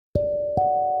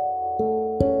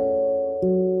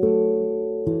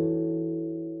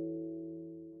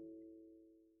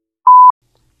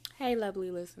lovely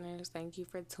listeners. Thank you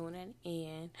for tuning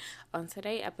in. On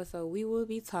today's episode, we will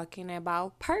be talking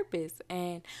about purpose.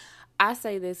 And I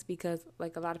say this because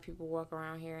like a lot of people walk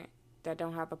around here that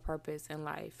don't have a purpose in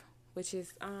life, which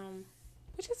is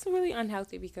really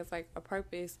unhealthy because like a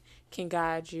purpose can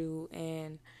guide you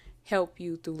and help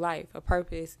you through life. A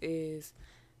purpose is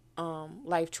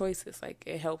life choices. Like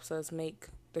it helps us make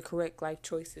the correct life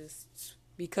choices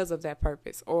because of that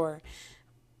purpose, or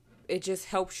it just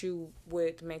helps you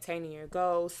with maintaining your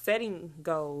goals, setting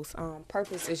goals.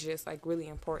 Purpose is just like really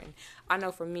important. I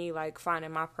know for me, like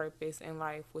finding my purpose in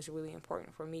life was really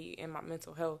important for me in my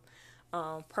mental health.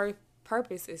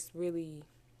 Purpose is really,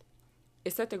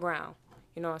 it's at the ground.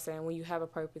 You know what I'm saying? When you have a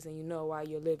purpose and you know why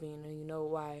you're living and you know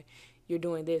why you're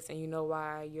doing this and you know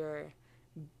why you're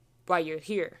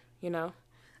here, you know?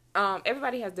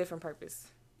 Everybody has different purpose.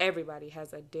 Everybody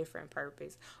has a different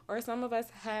purpose. Or some of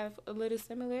us have a little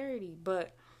similarity,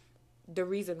 but the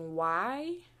reason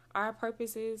why our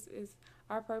purpose is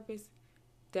our purpose,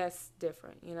 that's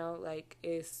different, you know? Like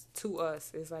it's to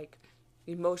us. It's like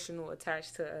emotional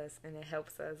attached to us, and it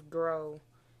helps us grow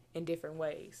in different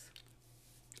ways.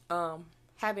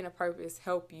 Having a purpose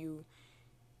help you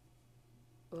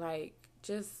like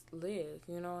just live,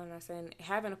 you know what I'm saying?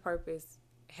 Having a purpose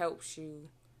helps you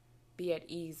be at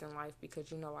ease in life because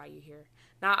you know why you're here.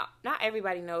 Now, not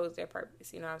everybody knows their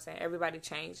purpose, you know what I'm saying? Everybody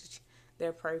changed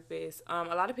their purpose. A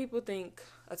lot of people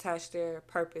attach their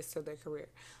purpose to their career,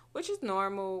 which is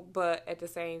normal, but at the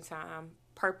same time,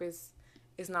 purpose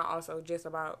is not also just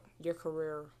about your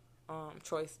career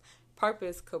choice.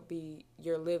 Purpose could be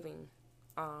your living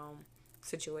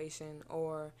situation,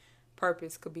 or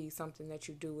purpose could be something that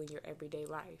you do in your everyday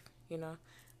life, you know?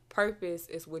 Purpose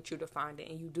is what you define it,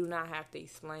 and you do not have to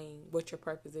explain what your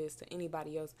purpose is to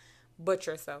anybody else but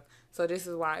yourself. So this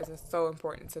is why it's so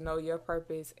important to know your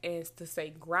purpose and to stay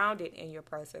grounded in your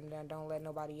purpose, and then don't let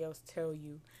nobody else tell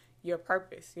you your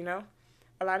purpose, you know?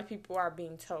 A lot of people are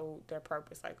being told their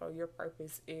purpose, like, oh, your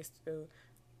purpose is to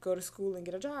go to school and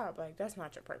get a job. Like, that's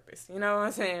not your purpose, you know what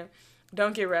I'm saying?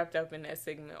 Don't get wrapped up in that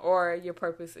segment. Or your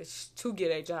purpose is to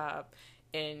get a job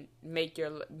and make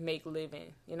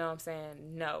living. You know what I'm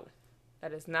saying? No,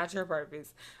 that is not your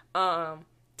purpose.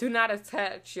 Do not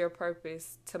attach your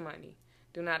purpose to money.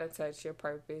 Do not attach your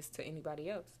purpose to anybody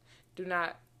else. Do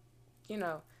not,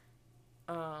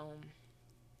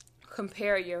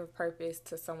 compare your purpose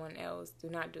to someone else. Do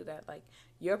not do that. Like,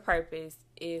 your purpose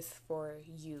is for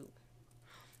you.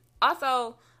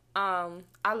 Also,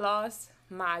 I lost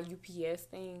my UPS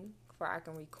thing where I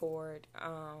can record.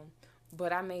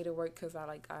 But I made it work because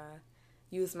I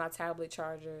used my tablet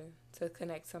charger to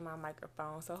connect to my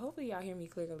microphone. So hopefully y'all hear me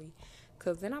clearly,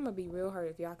 because then I'm going to be real hurt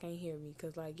if y'all can't hear me.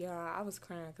 Because, I was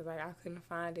crying because, I couldn't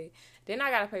find it. Then I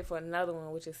got to pay for another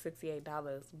one, which is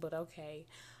 $68. But okay.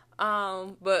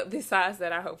 But besides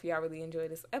that, I hope y'all really enjoy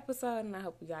this episode. And I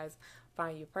hope you guys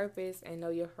find your purpose and know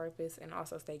your purpose, and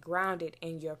also stay grounded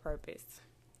in your purpose.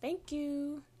 Thank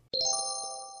you.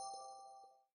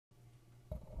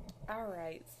 All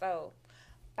right. So,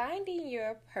 finding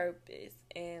your purpose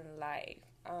in life,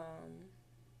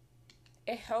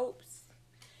 it helps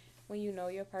when you know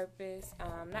your purpose.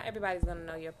 Not everybody's gonna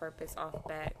know your purpose off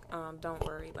back. Don't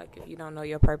worry, like if you don't know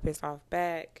your purpose off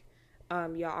back,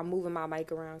 y'all, I'm moving my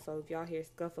mic around, so if y'all hear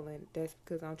scuffling, that's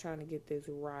because I'm trying to get this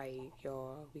right,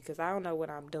 y'all, because I don't know what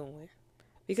I'm doing.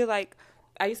 Because I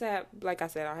used to have, like I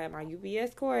said, I had my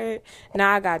UPS cord.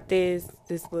 Now I got this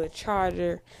little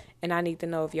charger, and I need to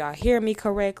know if y'all hear me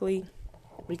correctly.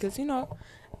 Because,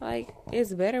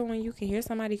 it's better when you can hear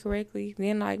somebody correctly.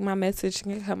 Then, my message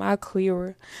can come out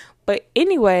clearer. But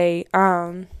anyway,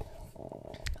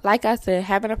 like I said,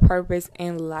 having a purpose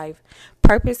in life.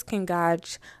 Purpose can guide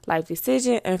life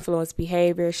decisions, influence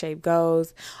behavior, shape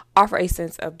goals, offer a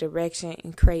sense of direction,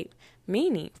 and create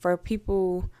meaning. For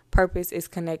people, purpose is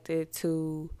connected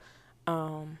to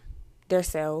their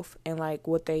self and,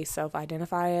 what they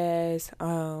self-identify as.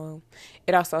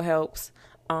 It also helps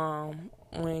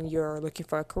when you're looking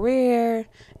for a career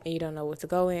and you don't know what to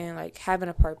go in. Having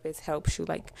a purpose helps you.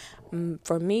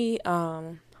 For me,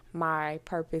 my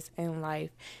purpose in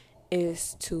life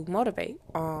is to motivate,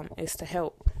 is to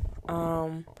help.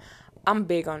 I'm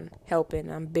big on helping.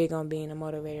 I'm big on being a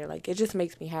motivator. It just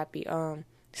makes me happy.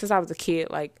 Since I was a kid,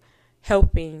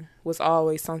 helping was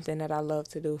always something that I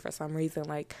loved to do for some reason.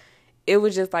 It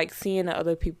was just seeing the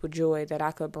other people joy that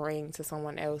I could bring to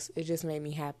someone else. It just made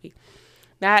me happy.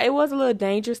 Now, it was a little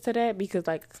dangerous to that because,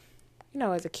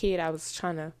 as a kid, I was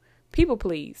trying to people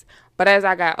please. But as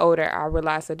I got older, I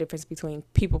realized the difference between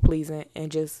people pleasing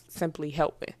and just simply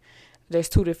helping. There's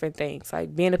two different things,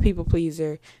 being a people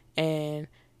pleaser and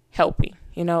helping.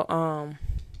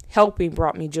 helping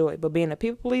brought me joy, but being a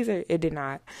people pleaser, it did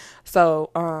not.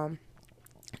 So,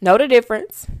 know the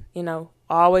difference,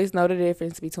 always know the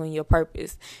difference between your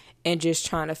purpose and just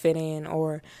trying to fit in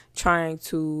or trying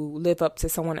to live up to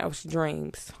someone else's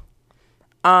dreams.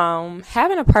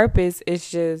 Having a purpose is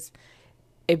just,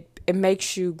 it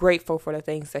makes you grateful for the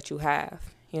things that you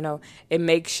have. It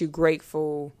makes you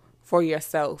grateful for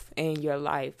yourself and your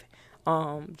life.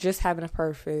 Just having a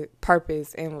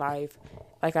purpose in life,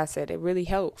 like I said, it really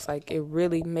helps. Like, it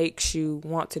really makes you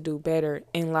want to do better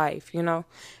in life.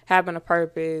 Having a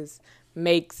purpose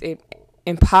makes it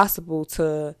impossible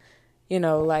to, be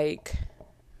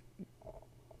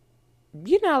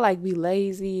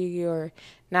lazy or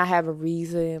not have a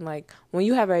reason. Like, when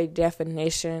you have a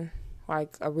definition,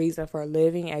 like a reason for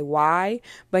living, a why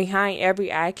behind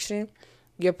every action,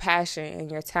 your passion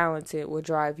and your talent will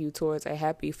drive you towards a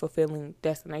happy, fulfilling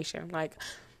destination. Like,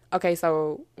 okay,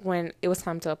 so when it was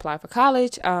time to apply for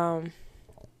college,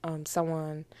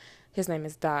 someone, his name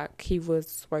is Doc, he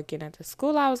was working at the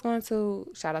school I was going to.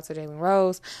 Shout out to Jalen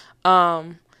Rose.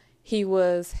 He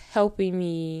was helping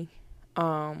me,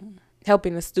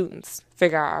 helping the students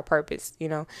figure out our purpose.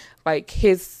 Like,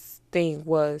 his thing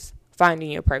was finding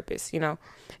your purpose.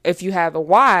 If you have a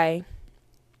why,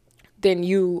 then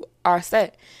you are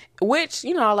set. Which,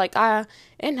 in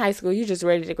high school, you just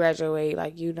ready to graduate.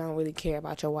 Like, you don't really care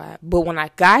about your why. But when I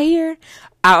got here,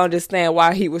 I understand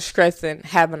why he was stressing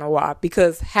having a why.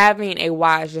 Because having a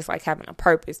why is just like having a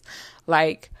purpose.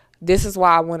 Like, this is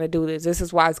why I want to do this. This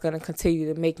is why it's going to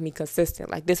continue to make me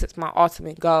consistent. Like, this is my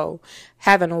ultimate goal.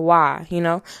 Having a why,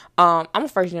 I'm a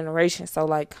first generation. So,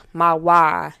 like, my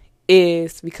why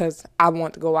is because I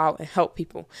want to go out and help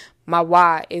people. My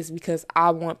why is because I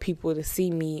want people to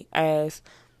see me as,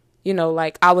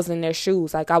 like I was in their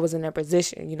shoes, like I was in their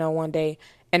position, one day,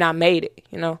 and I made it,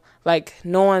 like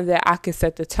knowing that I can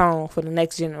set the tone for the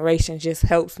next generation just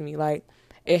helps me. Like,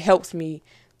 it helps me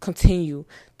continue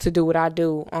to do what I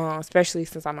do, especially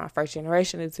since I'm not first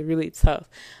generation. It's really tough.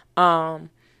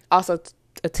 Also,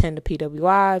 attend the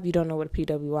PWI. If you don't know what a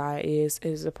PWI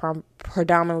is a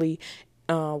predominantly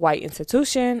white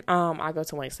institution. I go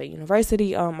to Wayne State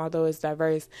University. Although it's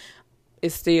diverse,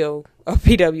 it's still a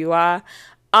PWI.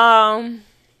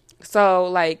 So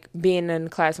like being in a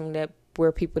classroom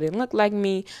where people didn't look like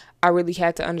me, I really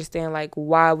had to understand like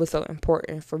why it was so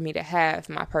important for me to have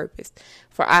my purpose,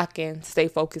 for I can stay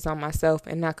focused on myself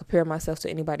and not compare myself to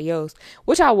anybody else,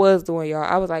 which I was doing, y'all.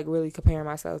 I was like really comparing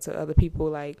myself to other people.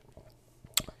 Like,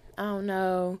 I don't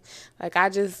know. Like, I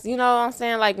just, what I'm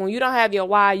saying? Like, when you don't have your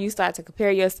why, you start to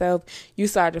compare yourself. You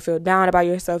start to feel down about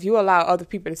yourself. You allow other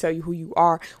people to tell you who you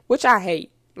are, which I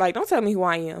hate. Like, don't tell me who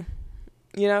I am.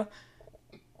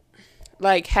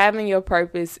 Like, having your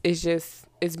purpose is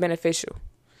it's beneficial.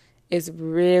 It's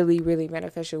really, really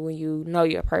beneficial when you know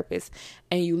your purpose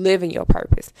and you live in your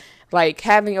purpose. Like,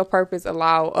 having your purpose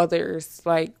allow others,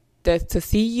 like, to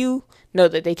see you, know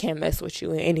that they can't mess with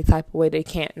you in any type of way. They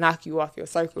can't knock you off your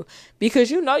circle because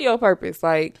you know your purpose.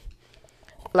 Like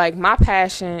my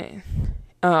passion,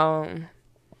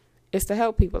 is to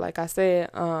help people. Like I said,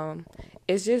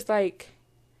 it's just like,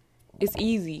 it's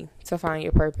easy to find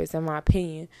your purpose, in my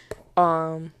opinion.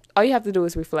 All you have to do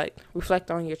is reflect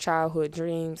on your childhood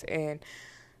dreams and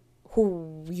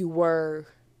who you were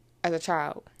as a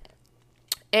child.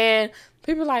 And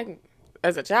people like,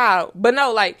 as a child, but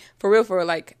no, like for real,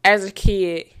 like as a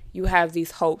kid, you have these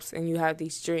hopes and you have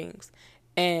these dreams.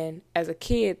 And as a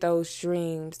kid, those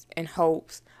dreams and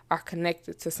hopes are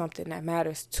connected to something that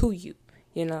matters to you,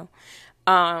 you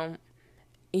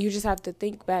just have to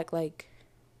think back, like,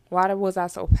 why was I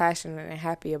so passionate and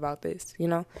happy about this?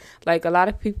 Like, a lot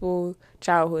of people,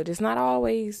 childhood, it's not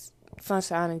always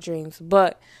sunshine and dreams,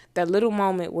 but that little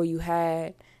moment where you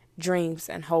had dreams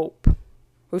and hope,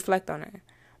 reflect on it.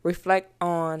 Reflect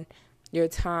on your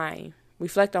time.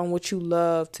 Reflect on what you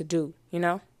love to do,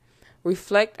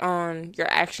 Reflect on your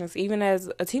actions, even as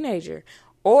a teenager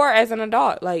or as an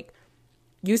adult. Like,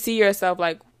 you see yourself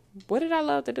like, what did I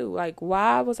love to do? Like,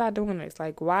 why was I doing this?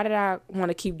 Like, why did I want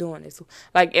to keep doing this?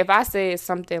 Like, if I said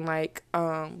something like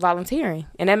volunteering,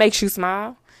 and that makes you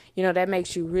smile, that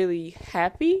makes you really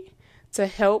happy to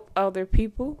help other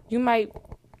people,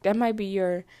 that might be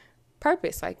your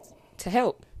purpose, like, to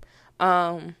help.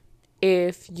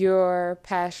 If your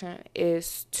passion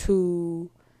is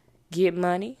to get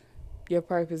money, your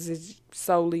purpose is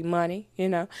solely money,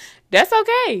 that's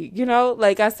okay.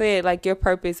 Like I said, like, your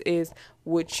purpose is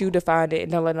what you defined it,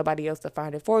 and don't let nobody else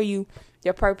define it for you.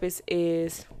 Your purpose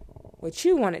is what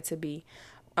you want it to be.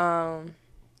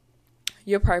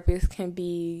 Your purpose can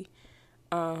be,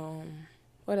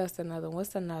 what else?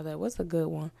 What's a good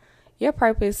one? Your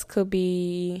purpose could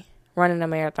be running a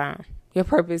marathon. Your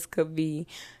purpose could be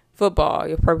football.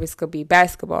 Your purpose could be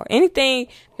basketball. Anything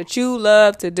that you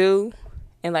love to do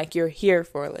and like you're here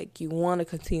for, like you want to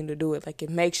continue to do it, like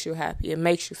it makes you happy, it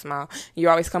makes you smile.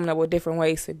 You're always coming up with different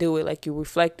ways to do it, like you're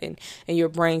reflecting and you're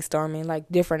brainstorming like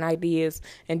different ideas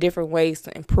and different ways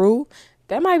to improve.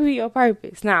 That might be your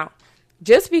purpose. Now,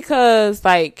 just because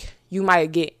like you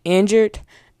might get injured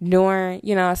doing,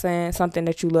 you know what I'm saying, something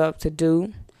that you love to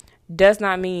do, does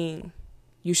not mean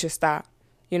you should stop,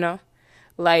 you know?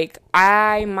 Like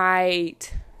I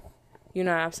might, you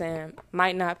know what I'm saying,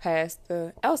 might not pass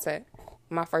the LSAT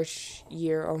my first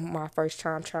year or my first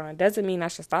time trying. Doesn't mean I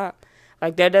should stop.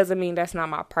 Like that doesn't mean that's not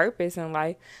my purpose in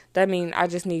life. That means I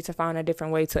just need to find a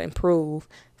different way to improve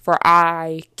for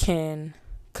I can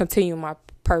continue my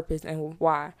purpose and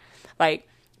why. Like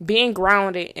being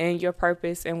grounded in your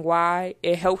purpose and why,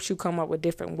 it helps you come up with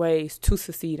different ways to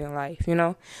succeed in life, you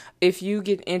know? If you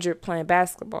get injured playing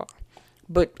basketball,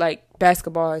 but like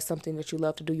basketball is something that you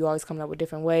love to do, you always coming up with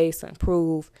different ways to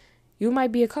improve. You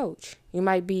might be a coach.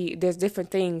 There's different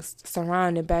things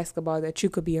surrounding basketball that you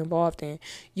could be involved in.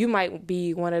 You might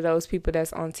be one of those people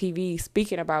that's on TV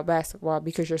speaking about basketball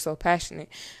because you're so passionate.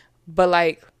 But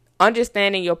like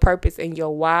understanding your purpose and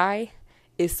your why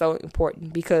is so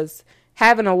important, because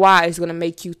having a why is going to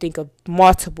make you think of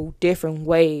multiple different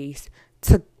ways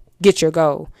to get your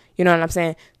goal. You know what I'm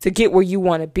saying? To get where you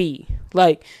want to be.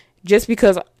 Like, just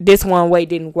because this one way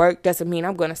didn't work doesn't mean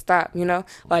I'm going to stop, you know?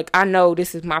 Like, I know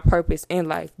this is my purpose in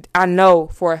life. I know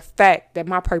for a fact that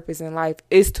my purpose in life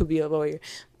is to be a lawyer.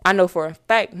 I know for a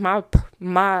fact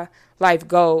my life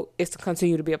goal is to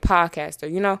continue to be a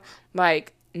podcaster, you know?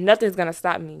 Like, nothing's going to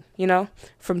stop me, you know,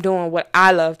 from doing what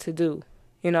I love to do.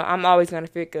 You know, I'm always going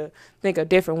to think of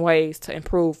different ways to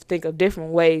improve, think of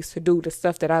different ways to do the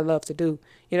stuff that I love to do,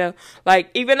 you know? Like,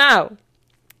 even now,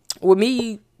 with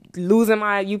me losing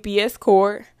my UPS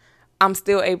cord, I'm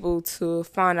still able to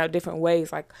find out different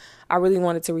ways. Like, I really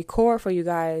wanted to record for you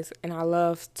guys, and I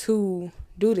love to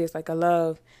do this. Like, I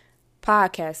love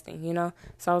podcasting, you know?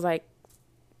 So I was like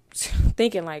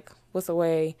thinking like, what's a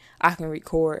way I can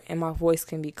record and my voice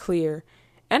can be clear?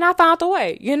 And I found the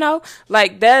way, you know?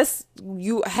 Like, that's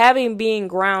you being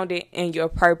grounded in your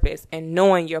purpose and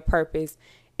knowing your purpose.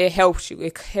 It helps you.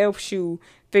 It helps you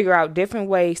figure out different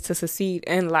ways to succeed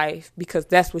in life, because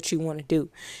that's what you want to do.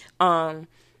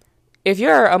 If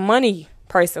you're a money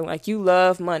person, like you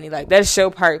love money, like that's your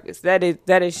purpose. That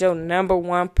is your number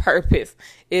one purpose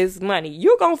is money.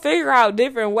 You're going to figure out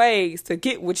different ways to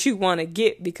get what you want to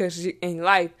get, because in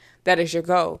life, that is your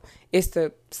goal. It's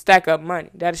to stack up money.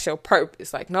 That is your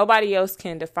purpose. Like nobody else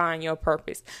can define your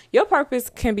purpose. Your purpose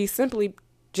can be simply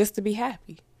just to be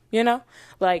happy. You know,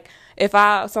 like if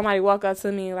somebody walk up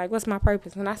to me like, what's my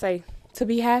purpose? And I say, to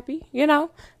be happy, you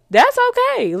know, that's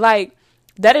okay. Like,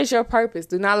 that is your purpose.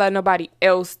 Do not let nobody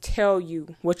else tell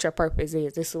you what your purpose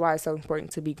is. This is why it's so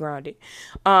important to be grounded.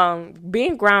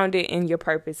 Being grounded in your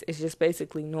purpose is just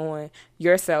basically knowing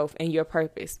yourself and your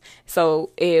purpose.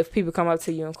 So if people come up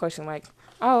to you and question like,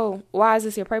 oh, why is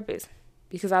this your purpose?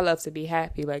 Because I love to be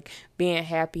happy. Like, being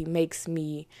happy makes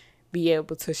me be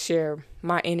able to share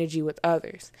my energy with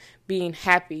others. Being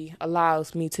happy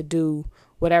allows me to do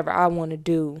whatever I want to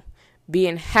do.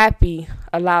 Being happy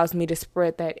allows me to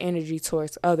spread that energy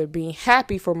towards others. Being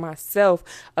happy for myself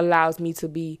allows me to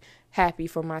be happy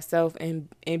for myself and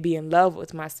be in love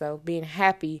with myself. Being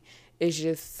happy is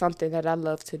just something that I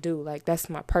love to do. Like, that's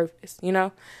my purpose, you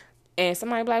know? And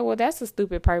somebody be like, well, that's a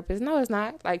stupid purpose. No, it's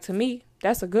not. Like, to me,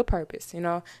 that's a good purpose, you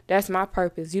know? That's my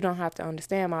purpose. You don't have to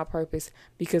understand my purpose,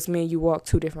 because me and you walk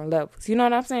two different levels. You know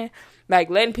what I'm saying? Like,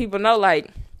 letting people know, like,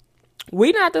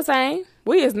 we not the same.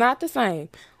 We is not the same.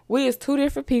 We is two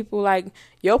different people. Like,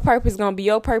 your purpose is going to be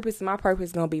your purpose, and my purpose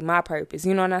is going to be my purpose.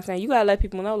 You know what I'm saying? You got to let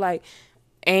people know, like,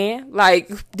 and like,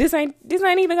 this ain't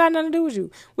even got nothing to do with you.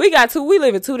 We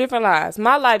live in two different lives.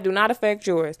 My life do not affect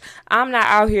yours. I'm not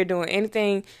out here doing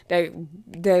anything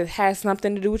that has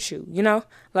something to do with you, you know?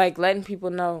 Like, letting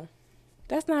people know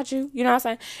that's not you. You know what I'm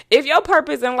saying? If your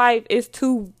purpose in life is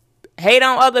to hate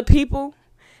on other people,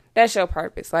 that's your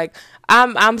purpose. Like,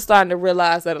 I'm starting to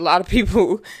realize that a lot of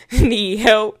people need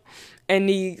help and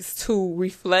needs to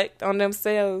reflect on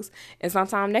themselves, and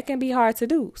sometimes that can be hard to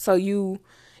do. So you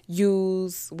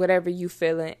use whatever you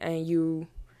feeling, and you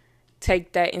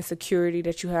take that insecurity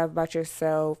that you have about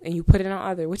yourself and you put it on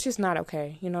others, which is not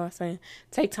okay. You know what I'm saying?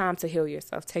 Take time to heal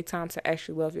yourself. Take time to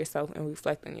actually love yourself and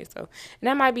reflect on yourself. And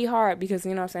that might be hard, because,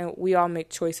 you know what I'm saying, we all make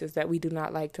choices that we do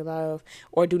not like to love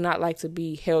or do not like to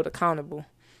be held accountable.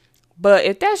 But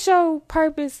if that's your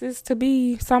purpose is to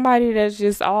be somebody that's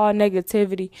just all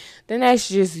negativity, then that's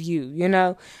just you, you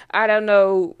know? I don't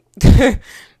know.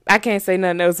 I can't say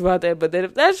nothing else about that, but then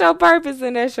if that's your purpose,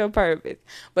 then that's your purpose.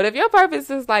 But if your purpose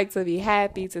is like to be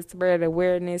happy, to spread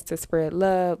awareness, to spread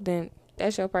love, then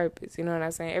that's your purpose. You know what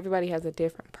I'm saying? Everybody has a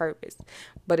different purpose.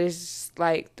 But it's just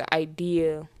like the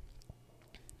idea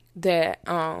that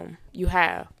you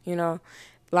have, you know,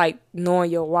 like knowing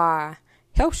your why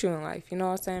helps you in life, you know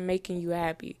what I'm saying, making you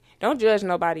happy. Don't judge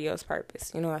nobody else's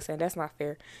purpose, you know what I'm saying, that's not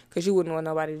fair, because you wouldn't want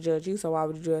nobody to judge you, so why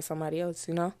would you judge somebody else,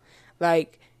 you know,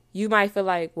 like, you might feel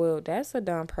like, well, that's a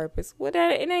dumb purpose, well,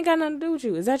 that, it ain't got nothing to do with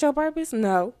you, is that your purpose?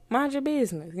 No, mind your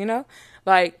business, you know,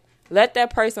 like, let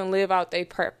that person live out their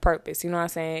purpose, you know what I'm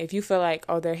saying, if you feel like,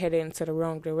 oh, they're headed into the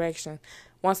wrong direction,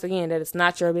 once again, that it's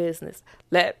not your business.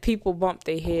 Let people bump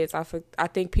their heads. I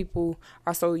think people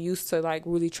are so used to like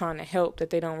really trying to help that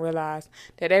they don't realize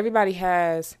that everybody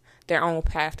has their own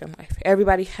path in life.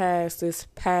 Everybody has this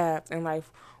path in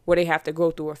life where they have to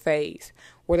go through a phase,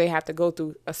 where they have to go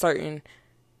through a certain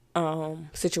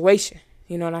situation.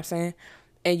 You know what I'm saying?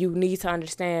 And you need to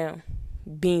understand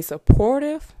being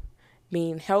supportive,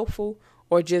 being helpful,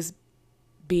 or just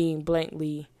being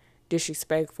blatantly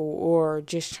disrespectful or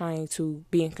just trying to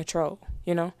be in control,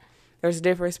 you know? There's a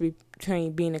difference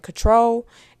between being in control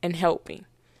and helping.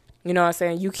 You know what I'm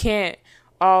saying? You can't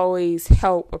always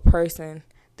help a person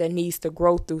that needs to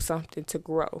grow through something to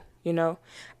grow, you know?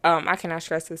 I cannot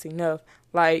stress this enough.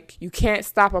 Like, you can't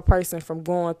stop a person from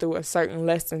going through a certain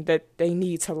lesson that they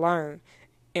need to learn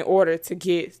in order to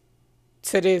get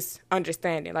to this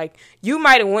understanding. Like, you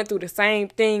might have went through the same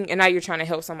thing and now you're trying to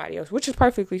help somebody else, which is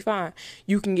perfectly fine.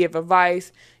 You can give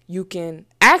advice, you can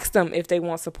ask them if they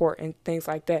want support and things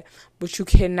like that, but you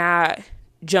cannot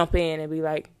jump in and be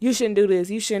like, you shouldn't do this,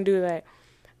 you shouldn't do that.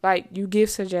 Like, you give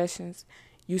suggestions,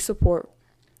 you support,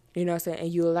 you know what I'm saying,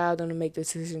 and you allow them to make the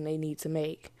decision they need to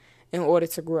make in order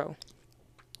to grow.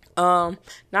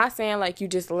 Not saying like you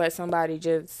just let somebody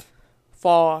just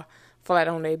fall flat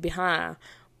on their behind,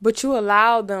 but you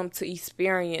allow them to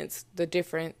experience the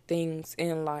different things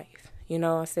in life, you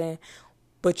know what I'm saying?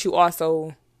 But you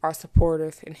also are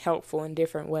supportive and helpful in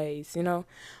different ways, you know?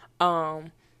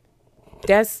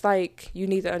 That's like, you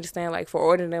need to understand, like, for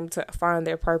order them to find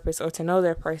their purpose or to know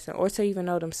their person or to even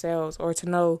know themselves or to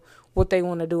know what they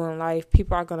want to do in life,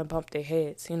 people are going to bump their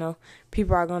heads, you know?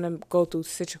 People are going to go through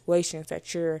situations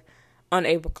that you're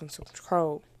unable to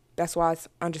control. That's why it's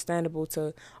understandable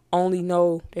to only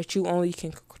know that you only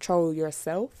can control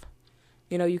yourself.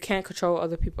 You know, you can't control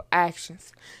other people's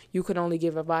actions. You can only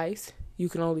give advice. You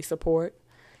can only support.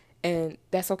 And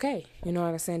that's okay. You know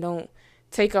what I'm saying? Don't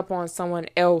take up on someone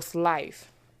else's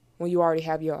life when you already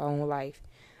have your own life.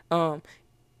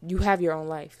 You have your own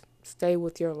life. Stay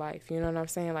with your life. You know what I'm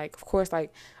saying? Like, of course,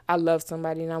 like, I love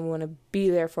somebody and I want to be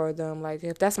there for them. Like,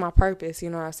 if that's my purpose, you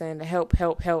know what I'm saying, to help.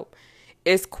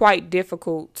 It's quite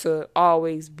difficult to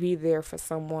always be there for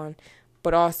someone,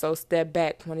 but also step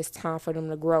back when it's time for them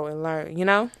to grow and learn, you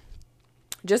know?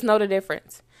 Just know the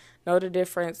difference. Know the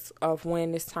difference of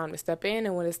when it's time to step in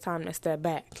and when it's time to step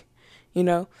back, you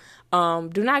know?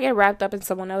 Do not get wrapped up in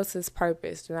someone else's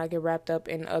purpose. Do not get wrapped up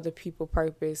in other people's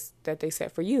purpose that they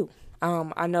set for you.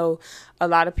 I know a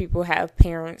lot of people have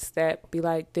parents that be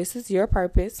like, this is your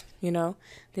purpose, you know.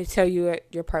 They tell you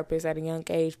your purpose at a young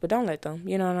age, but don't let them,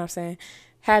 you know what I'm saying?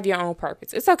 Have your own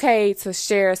purpose. It's okay to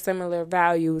share similar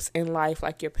values in life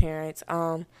like your parents.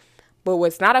 But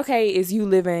what's not okay is you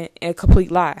living a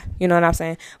complete lie. You know what I'm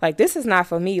saying? Like, this is not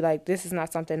for me. Like, this is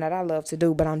not something that I love to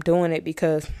do, but I'm doing it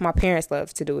because my parents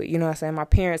love to do it. You know what I'm saying? My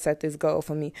parents set this goal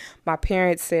for me. My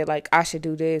parents said, like, I should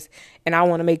do this, and I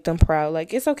want to make them proud.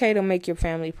 Like, it's okay to make your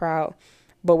family proud.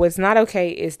 But what's not okay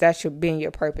is that should being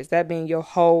your purpose, that being your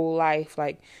whole life.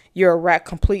 Like, you're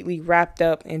completely wrapped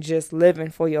up in just living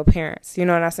for your parents. You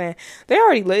know what I'm saying? They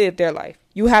already lived their life.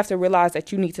 You have to realize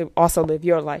that you need to also live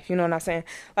your life. You know what I'm saying?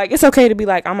 Like, it's okay to be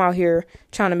like, I'm out here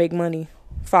trying to make money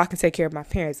so I can take care of my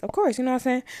parents. Of course, you know what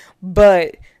I'm saying?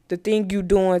 But the thing you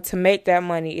doing to make that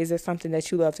money, is it something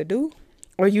that you love to do?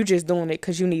 Or you just doing it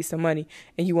because you need some money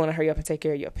and you want to hurry up and take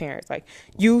care of your parents? Like,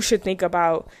 you should think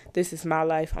about, this is my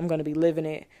life. I'm going to be living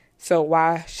it. So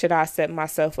why should I set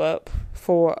myself up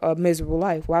for a miserable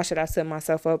life? Why should I set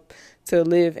myself up to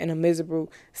live in a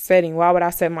miserable setting? Why would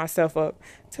I set myself up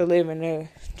to live in a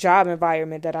job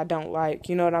environment that I don't like?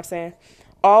 You know what I'm saying?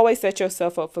 Always set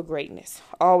yourself up for greatness.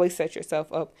 Always set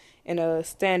yourself up in a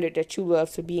standard that you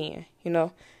love to be in, you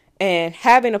know? And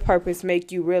having a purpose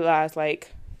make you realize,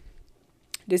 like,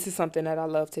 this is something that I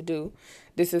love to do.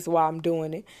 This is why I'm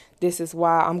doing it. This is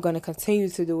why I'm going to continue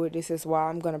to do it. This is why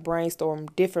I'm going to brainstorm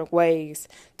different ways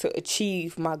to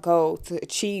achieve my goal, to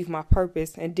achieve my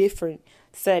purpose in different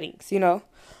settings,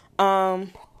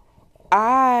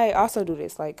 I also do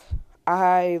this. Like,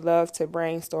 I love to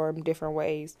brainstorm different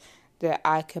ways that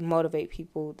I can motivate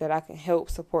people, that I can help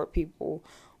support people.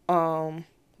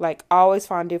 Like, I always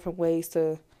find different ways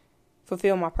to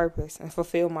fulfill my purpose and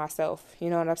fulfill myself. You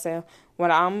know what I'm saying?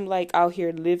 When I'm like out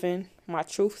here living my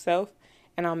truth self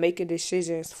and I'm making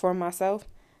decisions for myself,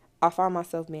 I find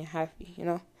myself being happy.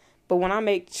 But when I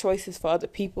make choices for other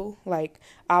people, like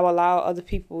I'll allow other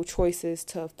people's choices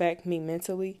to affect me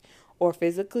mentally or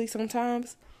physically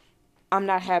sometimes, I'm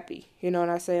not happy. You know what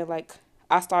I'm saying? Like,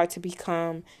 I start to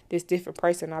become this different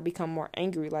person. I become more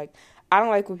angry. Like, I don't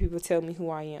like when people tell me who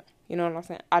I am. You know what I'm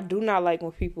saying? I do not like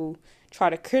when people try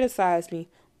to criticize me,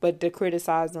 but the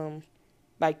criticism,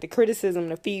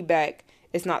 the feedback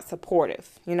is not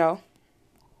supportive.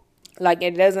 Like,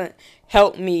 it doesn't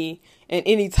help me in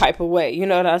any type of way. You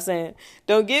know what I'm saying?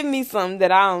 Don't give me something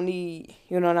that I don't need.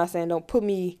 You know what I'm saying? Don't put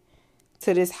me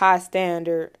to this high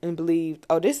standard and believe,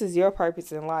 oh, this is your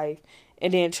purpose in life,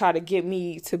 and then try to get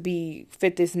me to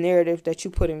fit this narrative that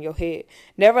you put in your head.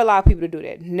 Never allow people to do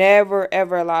that. Never,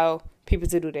 ever allow people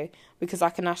to do that, because I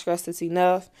cannot stress this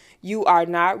enough. You are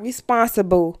not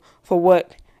responsible for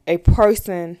what a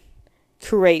person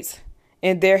creates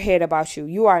in their head about you.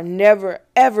 You are never,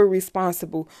 ever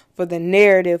responsible for the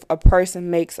narrative a person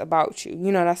makes about you.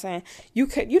 You know what I'm saying? You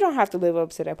don't have to live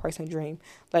up to that person's dream.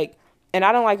 Like, and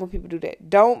I don't like when people do that.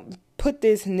 Don't put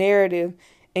this narrative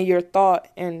in your thought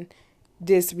and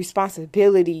this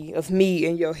responsibility of me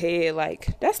in your head.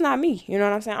 Like, that's not me. You know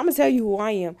what I'm saying? I'm going to tell you who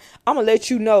I am. I'm going to let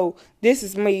you know this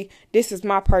is me. This is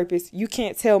my purpose. You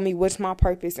can't tell me what's my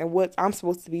purpose and what I'm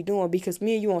supposed to be doing, because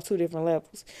me and you on two different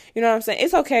levels. You know what I'm saying?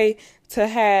 It's okay to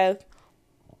have,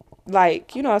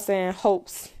 like, you know what I'm saying,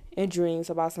 hopes and dreams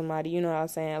about somebody. You know what I'm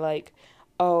saying? Like,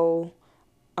 oh,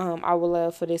 I would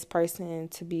love for this person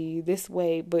to be this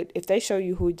way. But if they show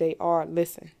you who they are,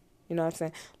 listen. You know what I'm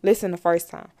saying? Listen the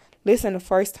first time. Listen the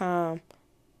first time.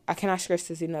 I cannot stress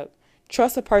this enough.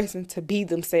 Trust a person to be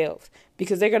themselves,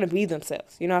 because they're going to be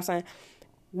themselves. You know what I'm saying?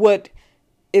 What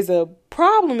is a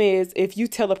problem is if you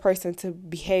tell a person to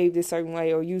behave this certain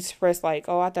way, or you express like,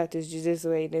 oh, I thought this was this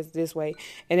way, this way,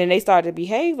 and then they start to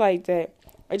behave like that.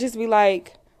 Or just be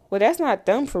like, well, that's not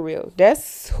them for real.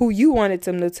 That's who you wanted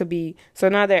them to be. So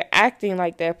now they're acting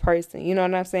like that person. You know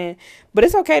what I'm saying? But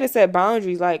it's okay to set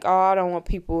boundaries. Like, oh, I don't want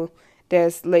people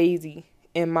that's lazy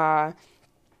in my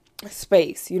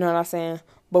space. You know what I'm saying?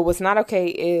 But what's not okay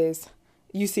is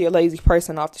you see a lazy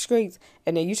person off the streets,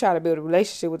 and then you try to build a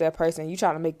relationship with that person. You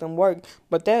try to make them work,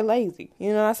 but they're lazy. You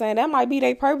know what I'm saying? That might be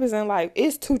their purpose in life.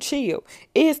 It's to chill.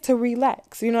 It's to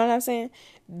relax. You know what I'm saying?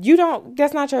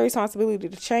 That's not your responsibility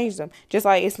to change them. Just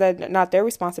like it's not their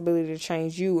responsibility to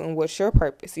change you and what's your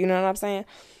purpose. You know what I'm saying?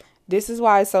 This is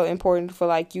why it's so important for,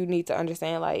 like, you need to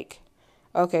understand, like,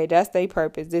 okay, that's their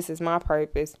purpose. This is my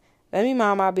purpose. Let me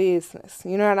mind my business.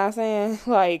 You know what I'm saying?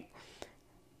 Like,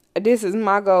 this is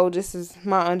my goal. This is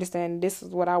my understanding. This is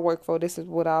what I work for. This is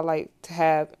what I like to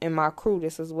have in my crew.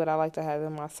 This is what I like to have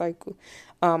in my circle.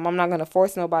 I'm not going to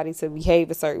force nobody to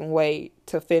behave a certain way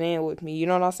to fit in with me. You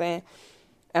know what I'm saying?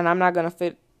 And I'm not going to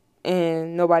fit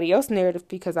in nobody else's narrative,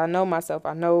 because I know myself.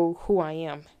 I know who I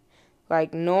am.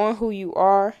 Like, knowing who you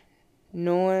are,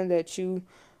 knowing that you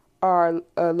are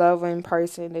a loving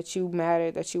person, that you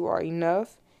matter, that you are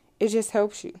enough, it just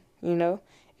helps you,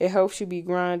 It helps you be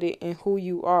grounded in who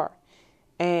you are.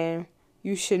 And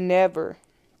you should never,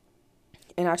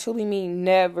 and I truly mean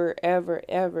never, ever,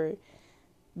 ever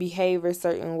behave a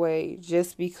certain way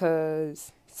just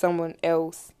because someone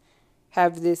else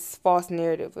have this false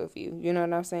narrative of you. You know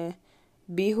what I'm saying?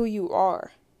 Be who you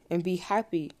are and be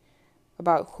happy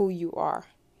about who you are.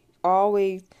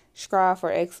 Always strive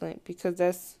for excellence, because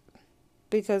that's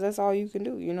all you can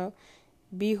do,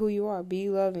 Be who you are. Be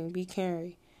loving. Be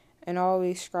caring. And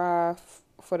always strive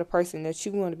for the person that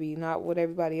you want to be, not what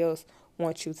everybody else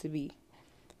wants you to be.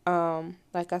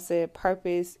 Like I said,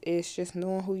 purpose is just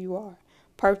knowing who you are.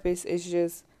 Purpose is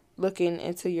just looking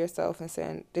into yourself and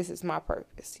saying, this is my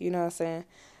purpose. You know what I'm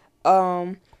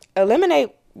saying?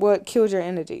 Eliminate what kills your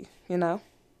energy,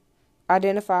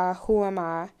 Identify who am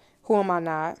I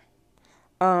not.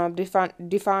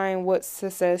 Define what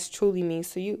success truly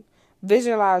means to you.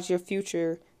 Visualize your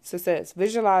future success.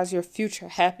 Visualize your future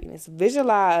happiness.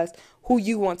 Visualize who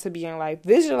you want to be in life.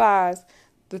 Visualize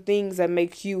the things that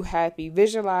make you happy.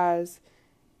 Visualize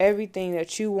everything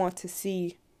that you want to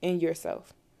see in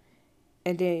yourself.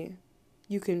 And then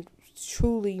you can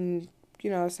truly,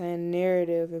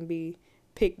 narrative and be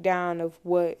pick down of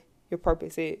what your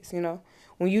purpose is,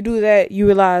 When you do that, you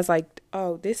realize, like,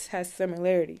 oh, this has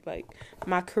similarity. Like,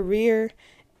 my career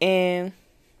and,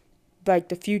 like,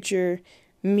 the future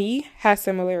me has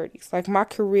similarities. Like, my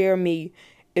career me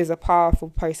is a powerful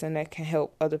person that can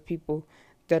help other people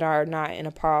that are not in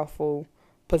a powerful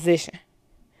position.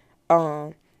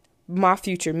 My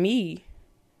future me,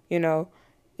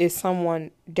 is someone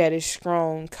that is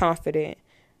strong, confident,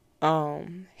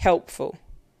 helpful.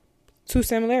 Two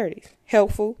similarities.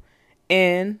 Helpful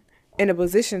and in a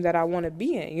position that I want to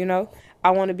be in,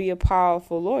 I want to be a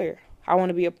powerful lawyer. I want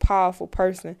to be a powerful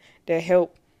person that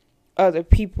help other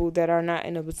people that are not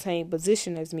in the same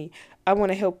position as me. I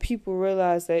want to help people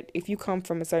realize that if you come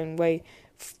from a certain way,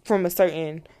 from a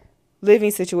certain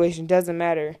living situation, doesn't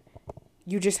matter.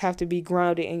 You just have to be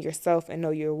grounded in yourself and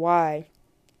know your why.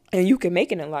 And you can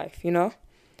make it in life,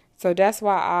 So that's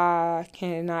why I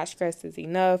cannot stress this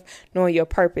enough. Knowing your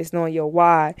purpose, knowing your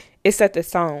why. It set the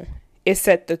tone. It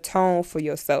set the tone for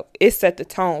yourself. It set the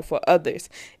tone for others.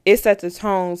 It set the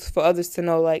tones for others to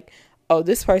know, like, oh,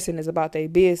 this person is about their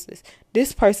business.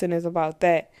 This person is about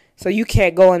that. So you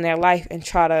can't go in their life and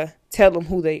try to tell them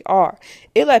who they are.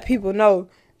 It let people know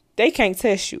they can't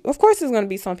test you. Of course, there's going to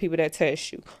be some people that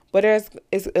test you. But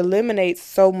it eliminates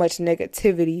so much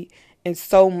negativity and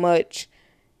so much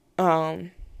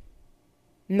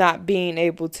not being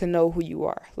able to know who you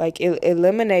are. Like, it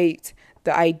eliminates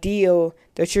the ideal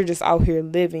that you're just out here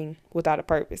living without a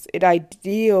purpose. It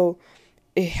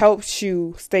helps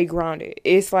you stay grounded.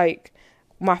 It's like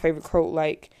my favorite quote,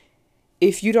 like,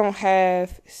 if you don't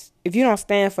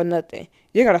stand for nothing,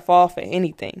 you're going to fall for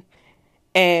anything.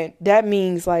 And that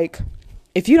means, like,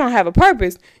 if you don't have a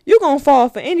purpose, you're going to fall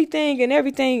for anything and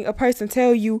everything a person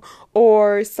tell you,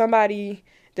 or somebody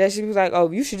that should be like, oh,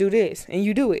 you should do this, and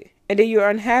you do it. And then you're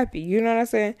unhappy. You know what I'm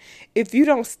saying? If you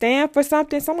don't stand for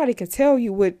something, somebody can tell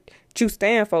you what you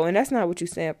stand for, and that's not what you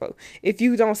stand for. If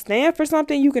you don't stand for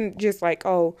something, you can just like,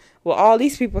 oh, well, all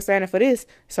these people standing for this,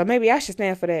 so maybe I should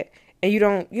stand for that. And you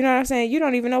don't, you know what I'm saying? You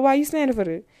don't even know why you standing for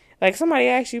it. Like, somebody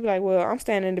asks you, like, well, I'm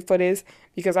standing for this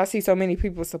because I see so many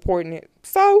people supporting it.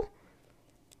 So,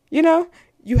 you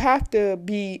have to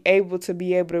be able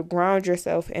to ground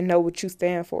yourself and know what you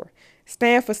stand for.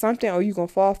 Stand for something or you going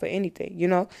to fall for anything,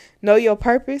 Know your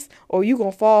purpose or you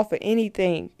going to fall for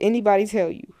anything anybody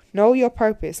tell you. Know your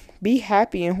purpose. Be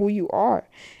happy in who you are.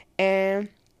 And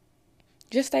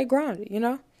just stay grounded,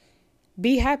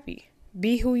 Be happy.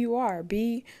 Be who you are.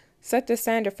 Set the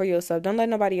standard for yourself. Don't let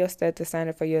nobody else set the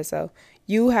standard for yourself.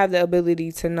 You have the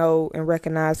ability to know and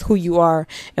recognize who you are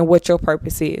and what your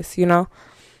purpose is, And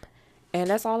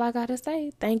that's all I got to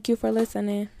say. Thank you for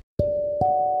listening.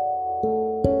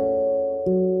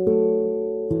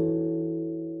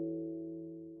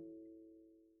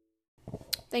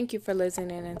 Thank you for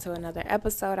listening into another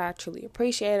episode. I truly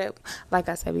appreciate it. Like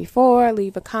I said before,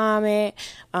 leave a comment,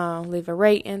 leave a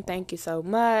rating. Thank you so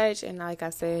much. And like I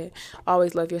said,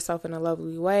 always love yourself in a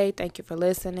lovely way. Thank you for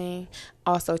listening.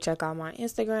 Also, check out my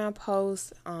Instagram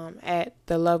post at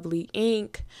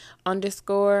thelovelyinc_.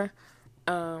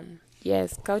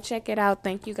 Yes, go check it out.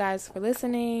 Thank you guys for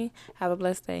listening. Have a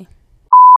blessed day.